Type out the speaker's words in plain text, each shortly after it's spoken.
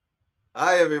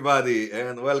Hi, everybody,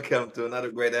 and welcome to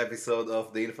another great episode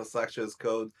of the Infrastructure as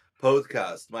Code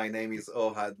podcast. My name is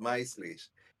Ohad Maislich,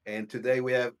 and today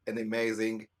we have an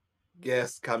amazing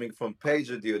guest coming from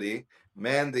PagerDuty,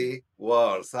 Mandy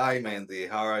Walls. Hi, Mandy.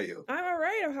 How are you? I'm all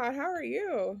right, Ohad. How are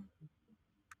you?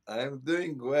 I'm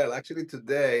doing well. Actually,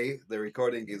 today the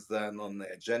recording is done on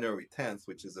January 10th,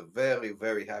 which is a very,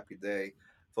 very happy day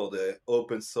for the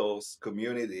open source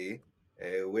community.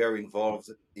 We are involved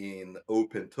in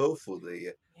Open Tofu,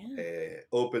 the Yeah.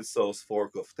 open source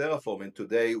fork of Terraform. And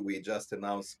today we just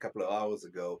announced a couple of hours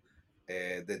ago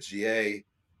the GA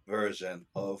version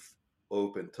of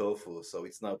Open Tofu. So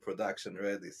it's now production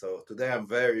ready. So today I'm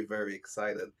very, very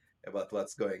excited about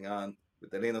what's going on with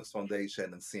the Linux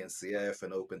Foundation and CNCF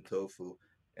and OpenTofu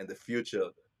and the future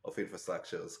of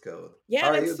infrastructure as code. How Yeah,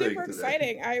 are that's you super doing today?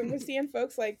 exciting. I was seeing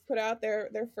folks like put out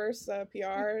their first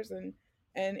PRs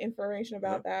and information Uh-huh.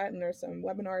 about that, and there's some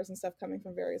webinars and stuff coming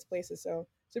from various places. So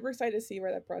super excited to see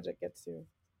where that project gets to.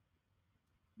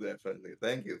 Definitely.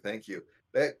 Thank you. Thank you.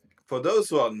 Eh, For those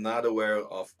who are not aware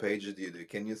of PagerDuty,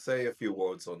 can you say a few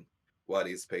words on what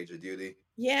is PagerDuty?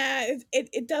 Yeah,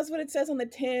 it does what it says on the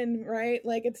tin, right?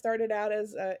 Like it started out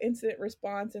as a incident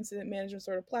response, incident management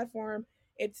sort of platform.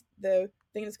 It's the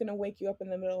thing that's going to wake you up in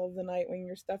the middle of the night when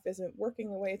your stuff isn't working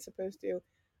the way it's supposed to.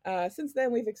 Since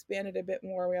then, we've expanded a bit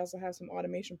more. We also have some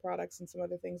automation products and some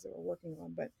other things that we're working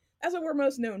on. But that's what we're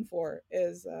most known for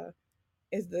is the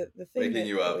thing Waking that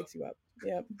you up. wakes you up.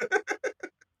 Yep.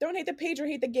 Don't hate the page or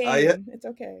hate the I game. It's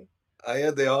okay. I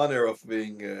had the honor of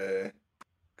being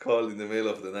called in the middle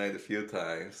of the night a few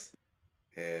times.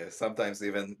 Sometimes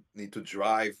even need to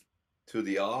drive to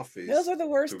the Those office are the to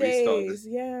worst restart days.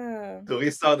 Yeah.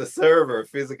 the server,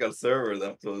 physical server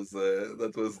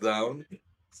that was down.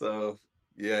 So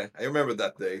yeah, I remember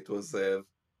that day. It was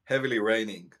heavily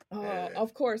raining.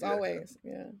 Of course, Yeah, always.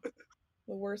 Yeah.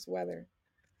 The worst weather.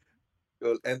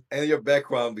 cool. And your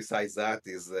background besides that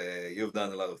is you've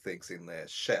done a lot of things in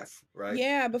chef, right?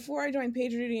 Yeah, before I joined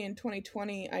PagerDuty in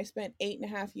 2020, I spent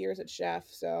 8.5 years at Chef.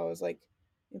 So I was like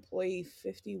employee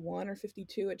 51 or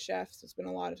 52 at Chef. So spent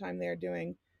a lot of time there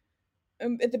doing,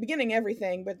 at the beginning,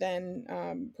 everything, but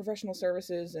then professional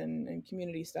services and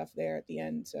community stuff there at the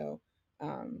end. So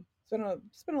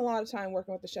spent a lot of time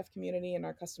working with the Chef community and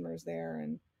our customers there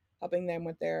and helping them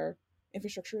with their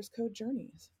infrastructure as code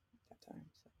journeys at that time.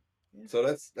 So,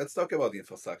 yeah. So let's talk about the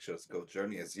infrastructure as code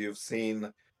journey, as you've seen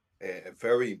a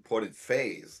very important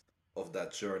phase of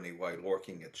that journey while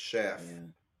working at Chef. Yeah.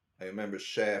 I remember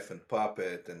Chef and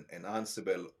Puppet and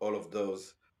Ansible, all of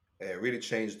those really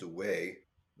changed the way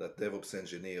that DevOps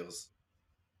engineers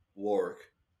work.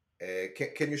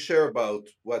 Can you share about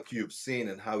what you've seen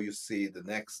and how you see the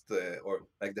next, or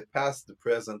like the past, the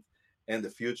present, and the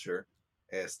future,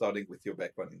 starting with your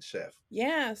background in Chef?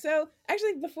 Yeah. So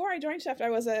actually, before I joined Chef, I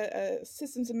was a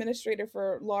systems administrator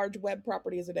for large web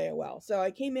properties at AOL. So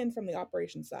I came in from the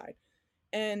operations side,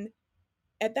 and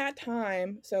at that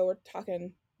time, so we're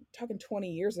talking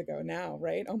 20 years ago now,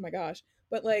 right? Oh my gosh!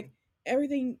 But like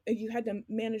everything you had to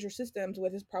manage your systems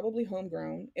with is probably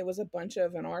homegrown. It was a bunch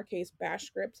of, in our case, Bash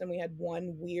scripts, and we had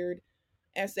one weird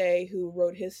SA who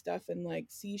wrote his stuff in like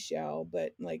C shell,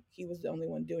 but like he was the only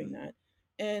one doing Mhm. that,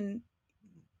 and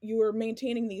you were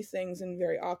maintaining these things in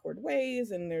very awkward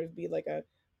ways, and there'd be like a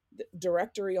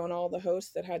directory on all the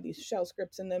hosts that had these shell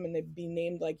scripts in them, and they'd be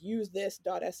named like use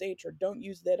this.sh or don't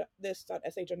use that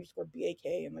this.sh underscore bak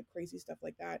and like crazy stuff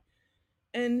like that.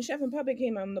 And Chef and Puppet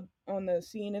came on the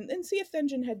scene, and CF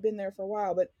Engine had been there for a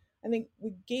while, but I think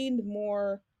we gained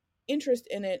more interest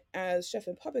in it as Chef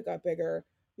and Puppet got bigger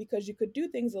because you could do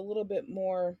things a little bit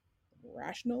more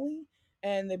rationally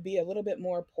and they'd be a little bit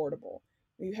more portable.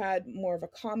 You had more of a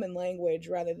common language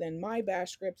rather than my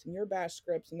bash scripts and your bash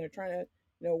scripts, and they're trying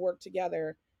to work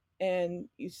together. And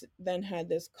you then had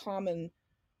this common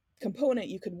component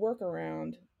you could work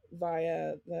around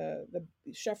via the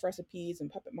chef recipes and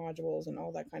puppet modules and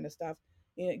all that kind of stuff.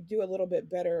 Do a little bit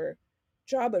better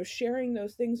job of sharing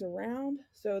those things around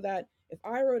so that if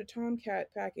I wrote a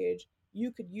Tomcat package,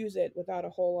 you could use it without a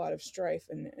whole lot of strife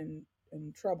and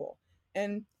trouble.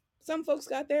 And some folks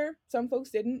got there, some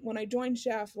folks didn't. When I joined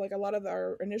Chef, like a lot of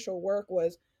our initial work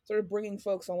was sort of bringing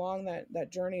folks along that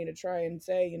journey to try and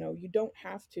say, you don't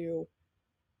have to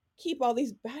keep all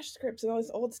these bash scripts and all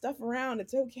this old stuff around.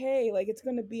 It's okay. Like it's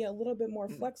going to be a little bit more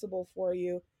Mm. flexible for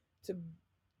you to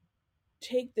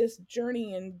take this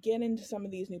journey and get into some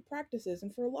of these new practices.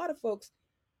 And for a lot of folks,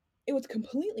 it was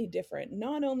completely different.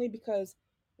 Not only because,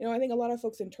 I think a lot of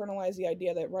folks internalize the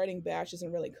idea that writing bash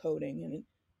isn't really coding, and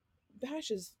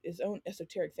bash is its own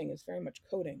esoteric thing. It's very much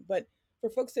coding. But for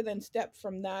folks to then step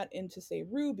from that into say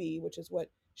Ruby, which is what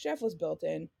Chef was built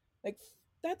in, Like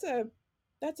that's a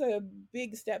that's a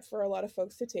big step for a lot of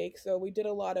folks to take. So we did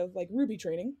a lot of like Ruby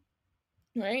training,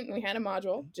 right? And we had a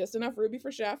module, just enough Ruby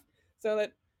for Chef, so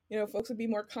that folks would be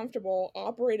more comfortable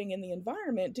operating in the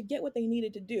environment to get what they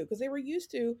needed to do because they were used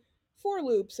to for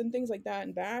loops and things like that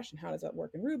in Bash and how does that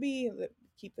work in Ruby.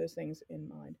 Keep those things in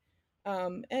mind.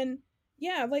 And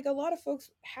yeah, like a lot of folks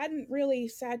hadn't really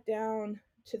sat down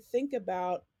to think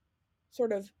about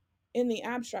sort of in the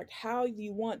abstract how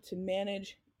you want to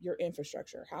manage your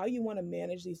infrastructure, how you want to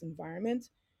manage these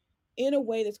environments in a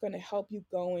way that's going to help you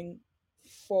going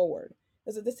forward.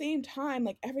 Because at the same time,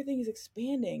 like everything is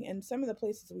expanding, and some of the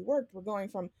places we worked were going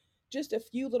from just a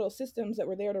few little systems that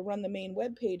were there to run the main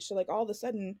web page to like all of a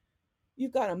sudden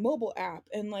you've got a mobile app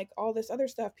and like all this other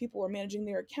stuff. People are managing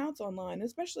their accounts online,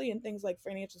 especially in things like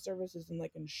financial services and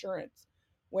like insurance,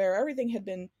 where everything had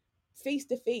been face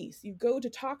to face. You go to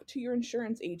talk to your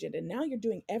insurance agent, and now you're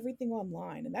doing everything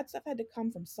online, and that stuff had to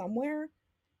come from somewhere.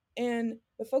 And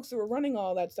the folks that were running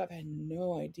all that stuff had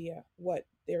no idea what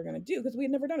they were going to do because we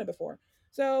had never done it before.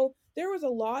 So there was a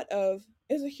lot of,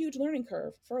 it was a huge learning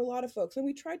curve for a lot of folks. And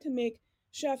we tried to make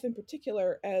Chef in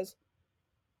particular as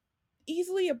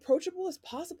easily approachable as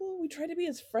possible. We try to be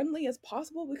as friendly as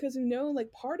possible because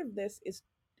like part of this is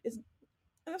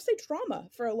I would say trauma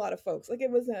for a lot of folks. Like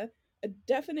it was a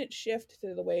definite shift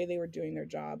to the way they were doing their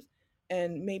jobs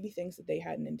and maybe things that they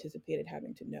hadn't anticipated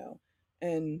having to know.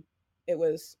 And it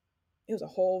was it was a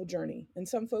whole journey. And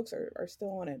some folks are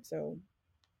still on it. So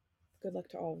good luck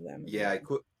to all of them as Yeah,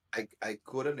 well. I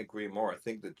couldn't agree more. I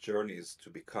think the journey is to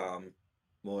become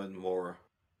more and more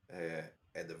uh,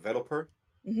 a developer,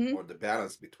 Mm-hmm. or the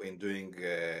balance between doing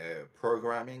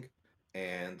programming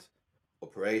and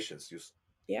operations. You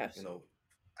Yes. know,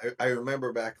 I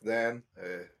remember back then,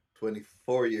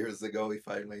 24 years ago, if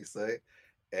I may say,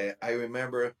 I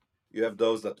remember you have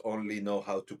those that only know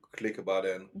how to click a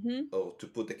button Mm-hmm. or to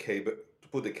put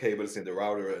the cables in the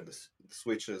router and the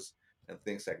switches and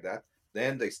things like that.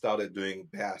 Then they started doing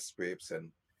bash scripts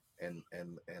and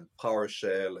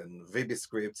PowerShell and VB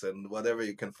scripts and whatever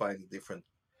you can find in different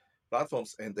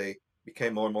platforms, and they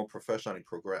became more and more professional in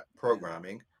Yeah.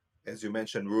 programming. As you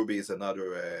mentioned, Ruby is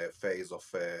another phase of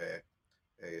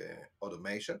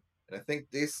automation, and I think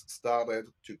this started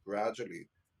to gradually,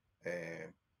 uh,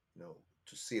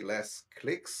 to see less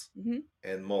clicks Mm-hmm.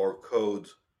 and more code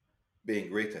being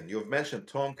written. You've mentioned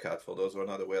Tomcat, for those who are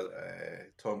not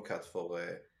aware, Tomcat for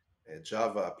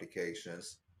Java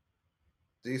applications.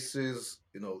 This is,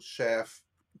 Chef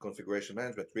configuration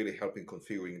management really helping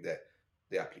configuring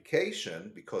the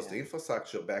application, because Yeah. the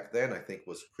infrastructure back then I think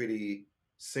was pretty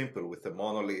simple with a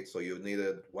monolith. So you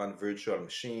needed one virtual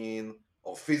machine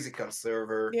or physical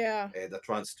server Yeah. that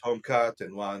runs Tomcat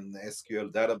and one SQL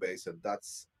database, and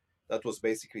that was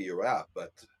basically your app.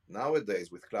 But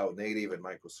nowadays with cloud native and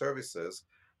microservices,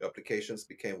 the applications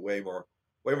became way more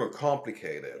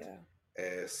complicated.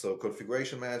 Yeah. So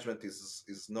configuration management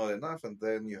is not enough, and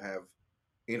then you have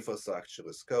infrastructure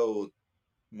as code,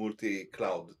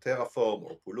 multi-cloud Terraform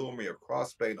or Pulumi or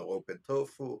Crossplane or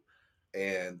OpenTofu,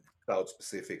 and cloud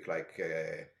specific like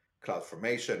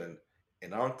CloudFormation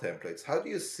and ARM templates. How do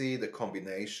you see the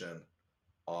combination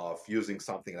of using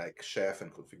something like Chef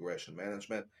and configuration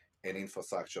management and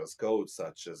infrastructure as code,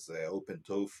 such as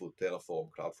OpenTofu, Terraform,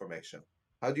 CloudFormation?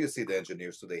 How do you see the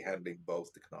engineers today handling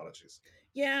both technologies?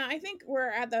 Yeah, I think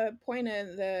we're at the point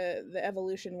of the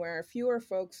evolution where fewer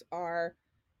folks are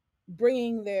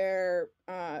bringing their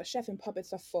chef and puppet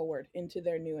stuff forward into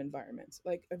their new environments.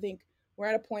 Like I think we're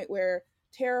at a point where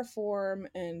Terraform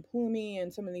and Plumi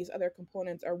and some of these other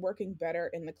components are working better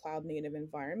in the cloud native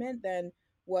environment than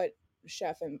what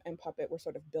chef and puppet were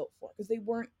sort of built for because they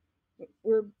weren't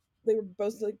were they were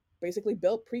both like basically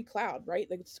built pre-cloud, right?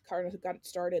 Like it's kind of got it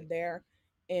started there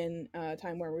in a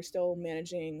time where we're still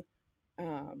managing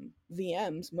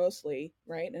VMs mostly,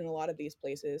 right? In a lot of these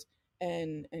places,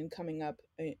 and coming up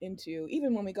into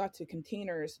even when we got to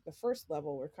containers, the first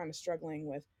level, we're kind of struggling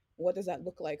with what does that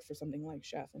look like for something like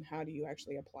Chef, and how do you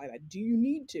actually apply that? Do you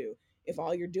need to, if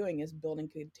all you're doing is building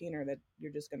a container that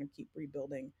you're just going to keep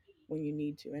rebuilding when you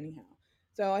need to anyhow?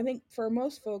 So I think for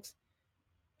most folks,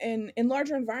 in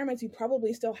larger environments, you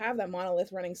probably still have that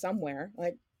monolith running somewhere.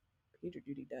 Like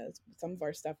PagerDuty does. Some of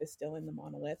our stuff is still in the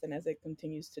monolith, and as it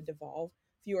continues to devolve,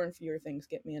 fewer and fewer things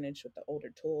get managed with the older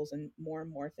tools, and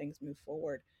more things move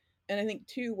forward. And I think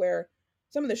too, where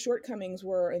some of the shortcomings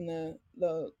were in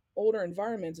the older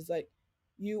environments is like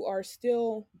you are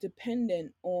still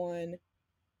dependent on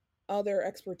other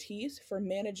expertise for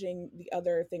managing the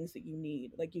other things that you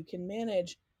need. Like you can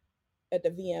manage at the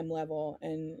VM level,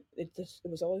 and it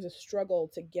was always a struggle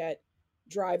to get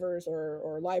drivers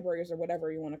or libraries or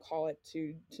whatever you want to call it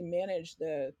to manage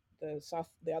the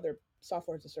other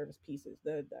software as a service pieces,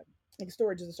 the like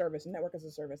storage as a service and network as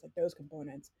a service, like those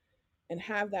components, and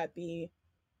have that be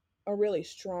a really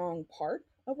strong part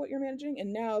of what you're managing.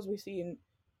 And now, as we see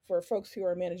for folks who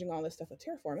are managing all this stuff with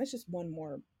Terraform, it's just one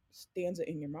more stanza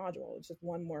in your module. It's just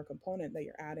one more component that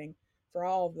you're adding for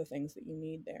all of the things that you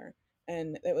need there.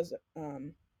 And it's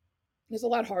a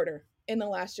lot harder in the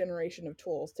last generation of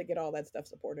tools to get all that stuff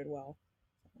supported well.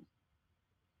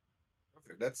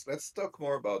 Perfect. Let's talk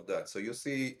more about that. So you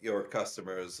see your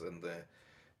customers and the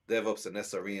DevOps and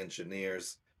SRE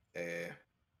engineers uh,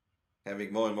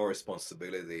 having more and more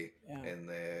responsibility Yeah.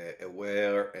 and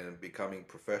aware and becoming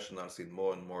professionals in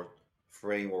more and more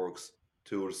frameworks,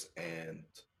 tools, and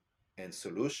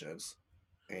solutions.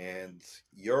 And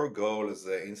your goal as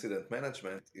a incident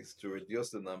management is to reduce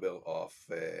the number of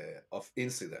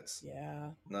incidents.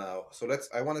 Yeah. Now, so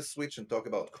I want to switch and talk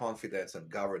about confidence and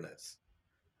governance.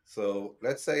 So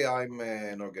let's say I'm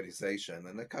an organization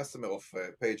and a customer of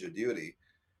PagerDuty,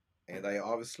 and I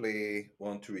obviously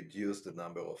want to reduce the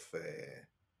number of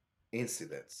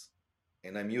incidents.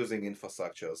 And I'm using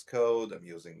infrastructure as code, I'm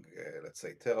using, let's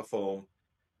say, Terraform.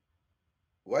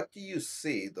 What do you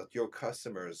see that your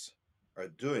customers are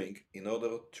doing in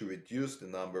order to reduce the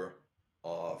number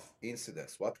of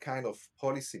incidents? What kind of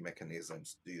policy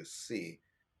mechanisms do you see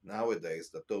nowadays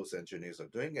that those engineers are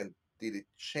doing? And did it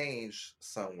change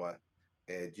somewhat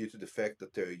due to the fact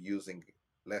that they're using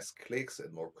less clicks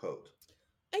and more code?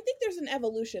 I think there's an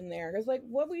evolution there because like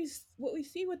what we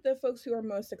see with the folks who are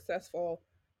most successful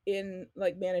in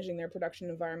like managing their production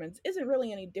environments isn't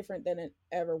really any different than it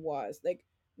ever was. Like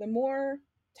the more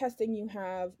testing you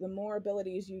have, the more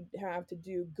abilities you have to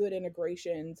do good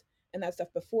integrations and that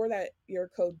stuff before that your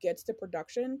code gets to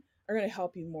production are going to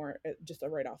help you more just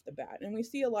right off the bat. And we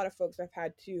see a lot of folks have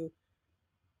had to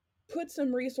put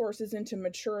some resources into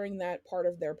maturing that part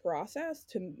of their process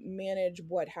to manage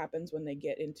what happens when they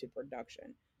get into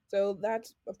production. So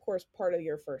that's of course part of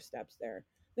your first steps there.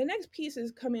 The next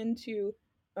pieces come into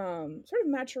sort of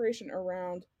maturation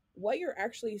around what you're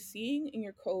actually seeing in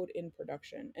your code in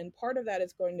production, and part of that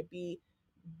is going to be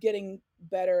getting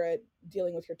better at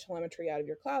dealing with your telemetry out of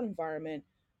your cloud environment.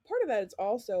 Part of that is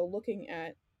also looking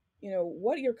at,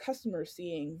 what your customers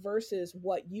seeing versus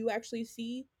what you actually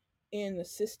see in the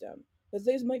system. Because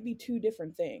those might be two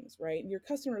different things, right? Your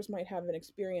customers might have an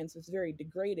experience that's very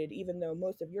degraded, even though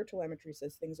most of your telemetry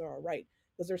says things are all right.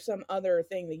 Because there's some other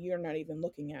thing that you're not even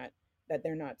looking at that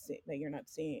you're not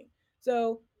seeing.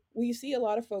 So we see a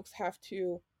lot of folks have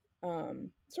to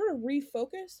sort of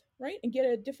refocus, right, and get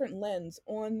a different lens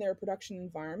on their production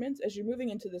environments as you're moving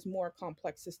into this more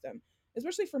complex system,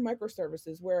 especially for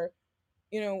microservices, where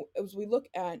as we look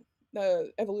at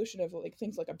the evolution of like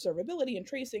things like observability and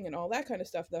tracing and all that kind of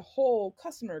stuff, the whole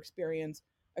customer experience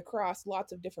across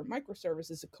lots of different microservices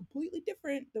is completely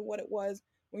different than what it was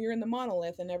when you're in the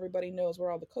monolith and everybody knows where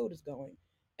all the code is going.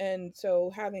 And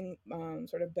so having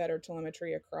sort of better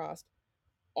telemetry across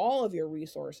all of your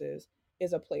resources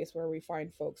is a place where we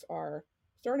find folks are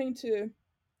starting to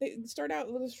they start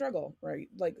out with a struggle, right?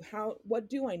 Like what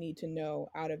do I need to know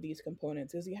out of these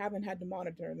components because you haven't had to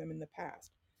monitor them in the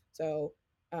past. So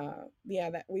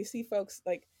yeah, that we see folks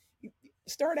like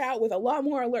start out with a lot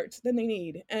more alerts than they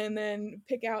need and then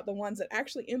pick out the ones that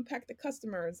actually impact the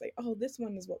customer and say, oh, this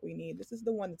one is what we need, this is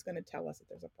the one that's going to tell us if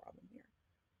there's a problem here.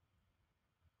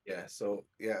 Yeah, so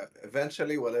yeah,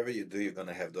 eventually whatever you do, you're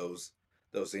gonna have those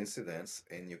incidents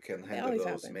and you can They handle always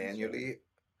those happen, that's true. manually.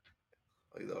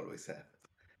 It always happens.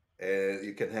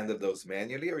 You can handle those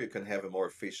manually, or you can have a more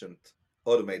efficient,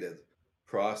 automated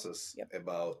process Yep.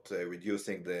 about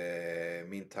reducing the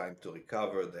mean time to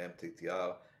recover, the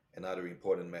MTTR, and other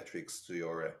important metrics to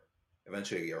your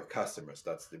eventually your customers.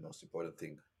 That's the most important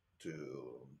thing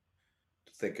to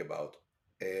think about.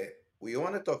 Uh, we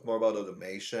want to talk more about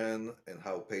automation and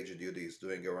how PagerDuty is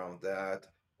doing around that,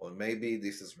 or maybe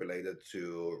this is related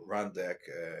to Rundeck.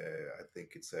 I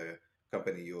think it's a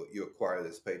company you acquired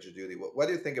as PagerDuty. What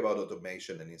do you think about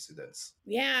automation and incidents?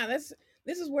 Yeah, this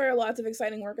is where lots of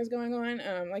exciting work is going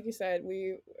on. Like you said,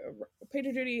 we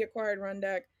PagerDuty acquired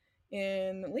Rundeck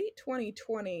in late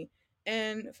 2020,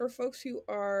 and for folks who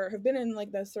have been in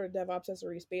like the sort of DevOps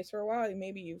SRE space for a while,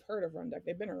 maybe you've heard of Rundeck.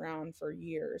 They've been around for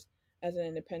years as an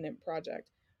independent project,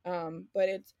 but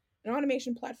it's an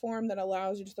automation platform that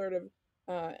allows you to sort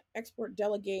of export,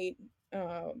 delegate.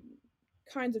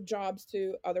 Kinds of jobs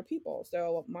to other people.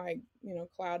 So my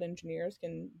cloud engineers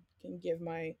can give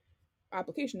my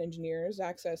application engineers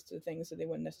access to things that they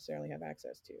wouldn't necessarily have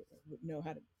access to, would know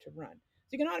how to run.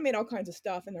 So you can automate all kinds of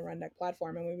stuff in the Rundeck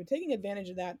platform, and we've been taking advantage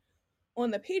of that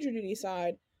on the PagerDuty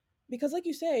side, because like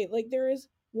you say, like there is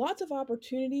lots of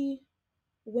opportunity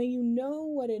when you know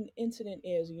what an incident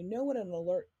is, you know what an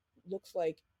alert looks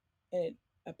like, and it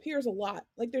appears a lot.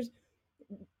 Like there's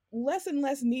less and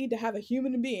less need to have a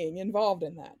human being involved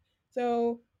in that.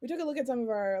 So we took a look at some of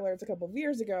our alerts a couple of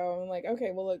years ago and like,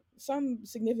 okay, well, look, some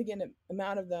significant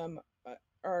amount of them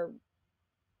are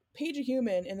page a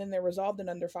human and then they're resolved in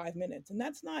under 5 minutes, and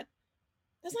that's not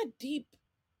deep,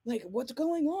 like what's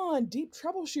going on, deep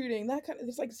troubleshooting, that kind of,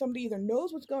 it's like somebody either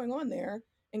knows what's going on there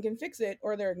and can fix it,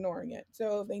 or they're ignoring it.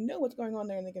 So if they know what's going on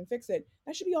there and they can fix it,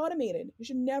 that should be automated. You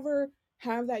should never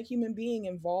have that human being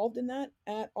involved in that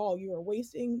at all. You are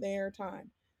wasting their time.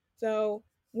 So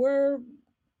we're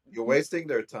You're wasting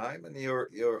their time, and you're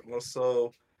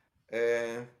also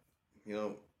uh, you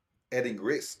know adding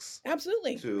risks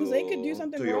absolutely, because they could do to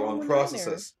something your wrong own when they're in there.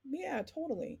 processes. Yeah,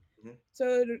 totally. Mhm.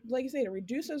 So, like you say, to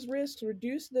reduce those risks,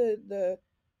 reduce the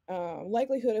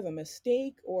likelihood of a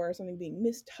mistake or something being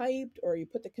mistyped, or you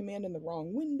put the command in the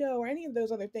wrong window, or any of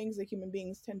those other things that human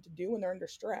beings tend to do when they're under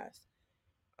stress.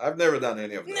 I've never done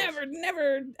any of those.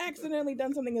 Never accidentally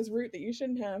done something as root that you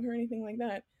shouldn't have, or anything like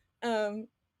that. Um,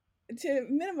 to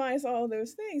minimize all of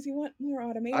those things, you want more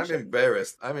automation.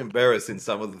 I'm embarrassed in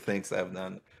some of the things I've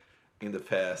done in the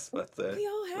past, but We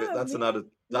all have, man, that's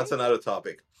right? another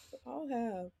topic. We all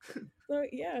have. So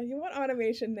yeah, you want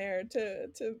automation there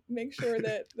to make sure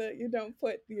that you don't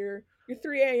put your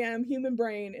 3 a.m. human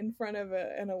brain in front of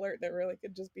an alert that really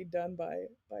could just be done by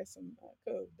some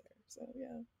code there. So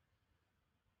yeah,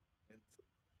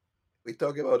 We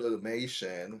talk about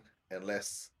automation and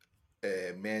less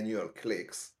manual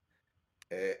clicks,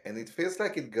 and it feels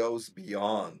like it goes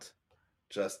beyond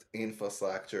just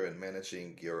infrastructure and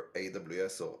managing your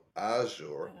AWS or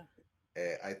Azure.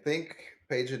 yeah, I think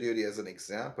PagerDuty, as an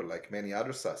example, like many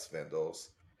other SaaS vendors,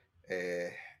 uh,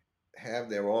 have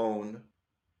their own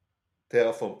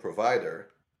Terraform provider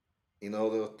in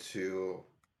order to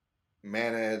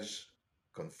manage,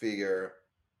 configure,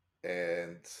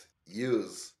 and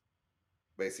use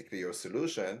basically your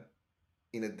solution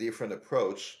in a different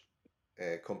approach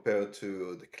compared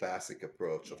to the classic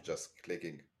approach of yeah. just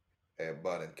clicking a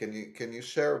button. Can you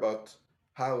share about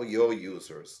how your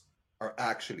users are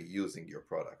actually using your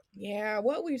product? Yeah,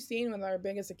 what we've seen with our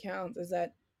biggest accounts is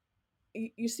that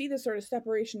you see the sort of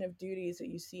separation of duties that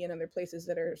you see in other places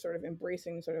that are sort of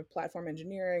embracing sort of platform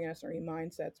engineering, SRE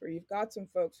mindsets, where you've got some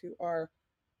folks who are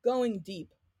going deep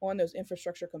on those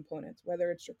infrastructure components,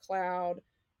 whether it's your cloud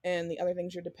and the other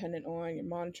things you're dependent on, your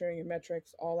monitoring, your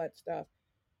metrics, all that stuff.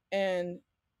 And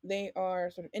they are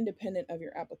sort of independent of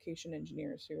your application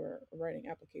engineers who are writing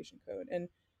application code. And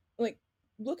like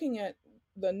looking at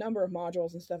the number of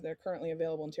modules and stuff that are currently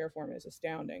available in Terraform is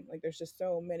astounding. Like there's just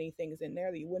so many things in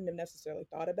there that you wouldn't have necessarily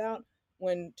thought about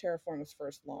when Terraform was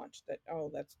first launched. That, oh,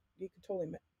 that's, you could totally,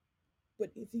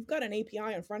 but if you've got an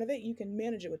API in front of it, you can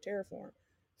manage it with Terraform.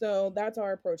 So that's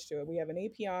our approach to it. We have an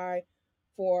API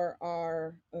for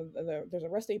our there's a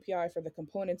REST API for the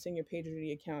components in your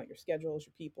PagerDuty account, your schedules,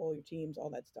 your people, your teams, all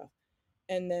that stuff.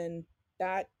 And then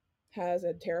that has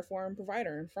a Terraform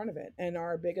provider in front of it. And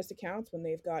our biggest accounts, when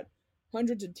they've got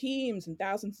hundreds of teams and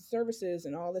thousands of services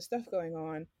and all this stuff going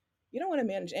on, you don't want to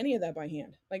manage any of that by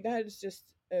hand. Like that is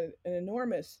just an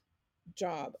enormous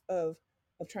job of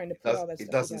trying to put all that It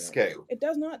stuff doesn't together. scale. It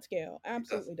does not scale. It doesn't.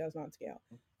 Absolutely does not scale.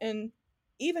 And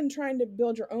even trying to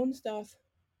build your own stuff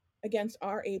against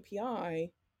our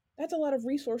API, that's a lot of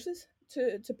resources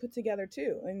to put together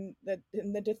too. And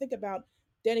then to think about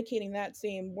dedicating that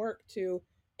same work to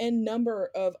n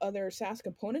number of other SaaS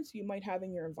components you might have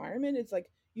in your environment, it's like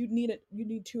you need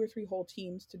two or three whole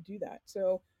teams to do that.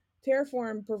 So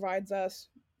Terraform provides us,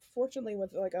 fortunately,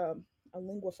 with like a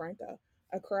lingua franca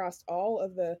across all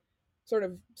of the sort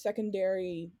of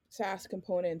secondary SaaS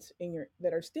components in your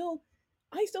that are still,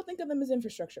 I still think of them as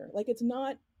infrastructure. Like it's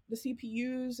not the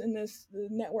CPUs and the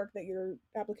network that your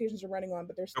applications are running on,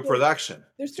 but Your production.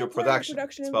 they're It's still your part of the production.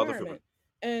 production It's part of your environment.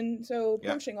 And so yeah.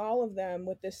 approaching all of them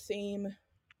with the same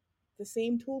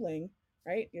tooling,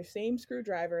 right? Your same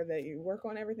screwdriver that you work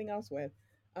on everything else with,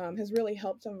 has really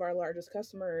helped some of our largest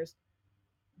customers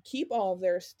keep all of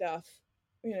their stuff,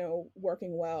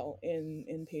 working well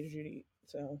in PagerDuty.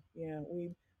 So yeah,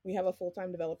 we have a full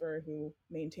time developer who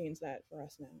maintains that for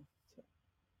us now. So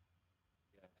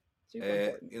super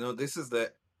important. This is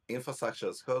the Infrastructure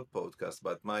as Code podcast,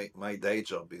 but my day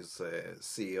job is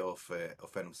CEO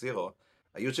of NF0.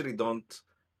 I usually don't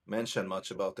mention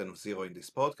much about NF0 in this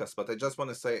podcast, but I just want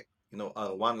to say,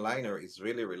 our one-liner is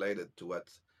really related to what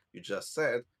you just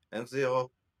said. NF0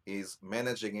 is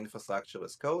managing infrastructure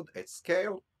as code at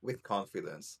scale with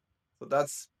confidence. So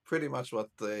that's pretty much what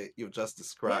you've just Yeah.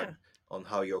 described. on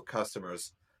how your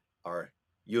customers are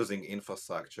using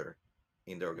infrastructure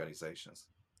in the organizations.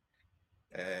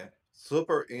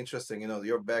 Super interesting,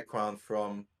 your background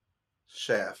from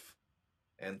chef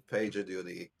and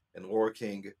PagerDuty and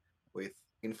working with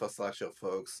infrastructure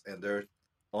folks and their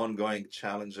ongoing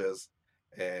challenges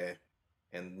uh,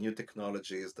 and new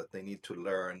technologies that they need to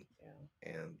learn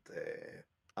Yeah. and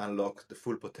unlock the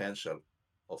full potential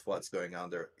of what's going on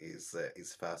there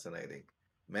is fascinating.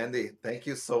 Mandi, thank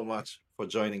you so much for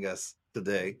joining us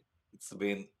today. It's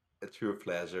been a true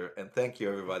pleasure, and thank you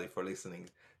everybody for listening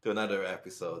to another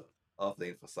episode of the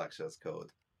Infrastructure as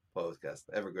Code podcast.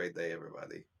 Have a great day,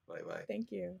 everybody. Bye bye.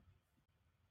 Thank you.